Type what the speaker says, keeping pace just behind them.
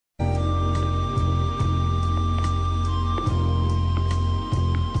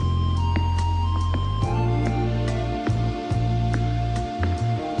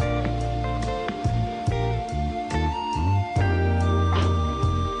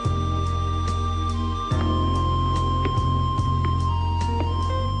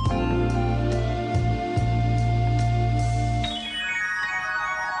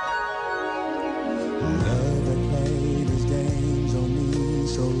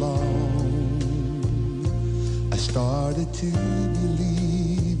along, I started to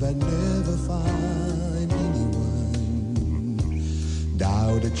believe I'd never find anyone.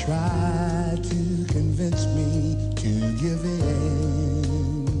 Doubter tried to convince me to give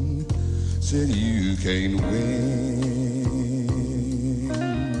in. Said you can't win.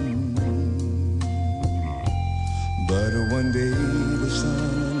 But one day the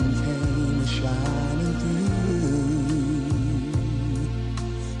sun came shining through.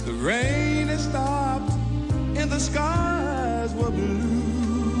 The rain had stopped and the skies were blue.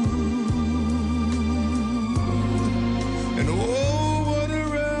 And oh, what a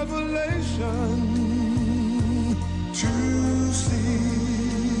revelation to see.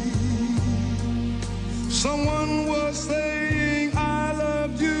 Someone was saying I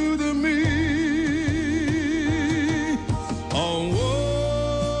loved you to me. On one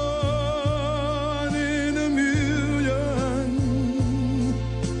in a million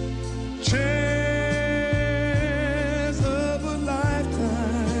chance of a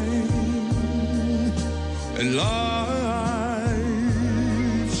lifetime. And life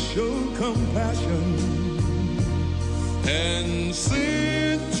showed compassion and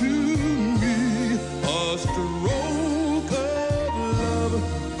sent to me a stroke of love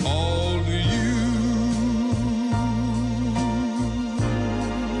called you.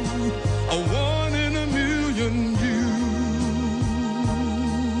 A one in a million you.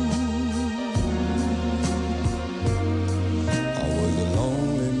 I was a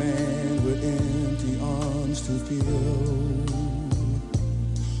lonely man with empty arms to fill.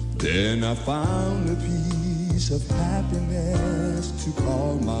 Then I found a piece of happiness to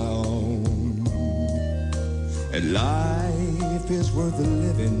call my own. And life is worth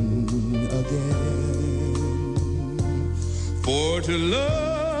living again. For to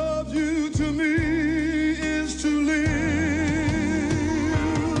love you to me is to live.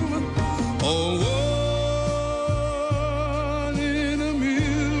 Oh, one in a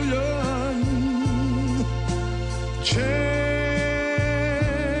million chance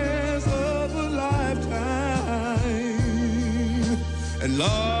of a lifetime. And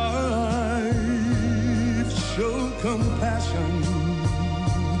life showed compassion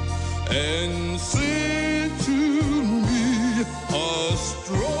and sent to me a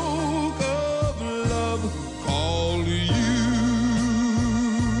stroke of love called you.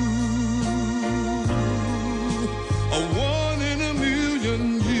 A one in a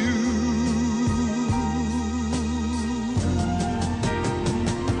million you.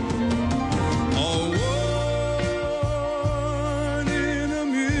 A one in a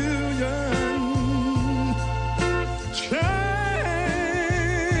million chance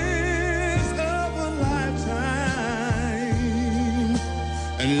of a lifetime.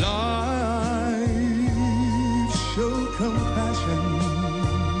 And life showed compassion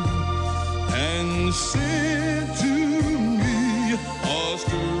and sin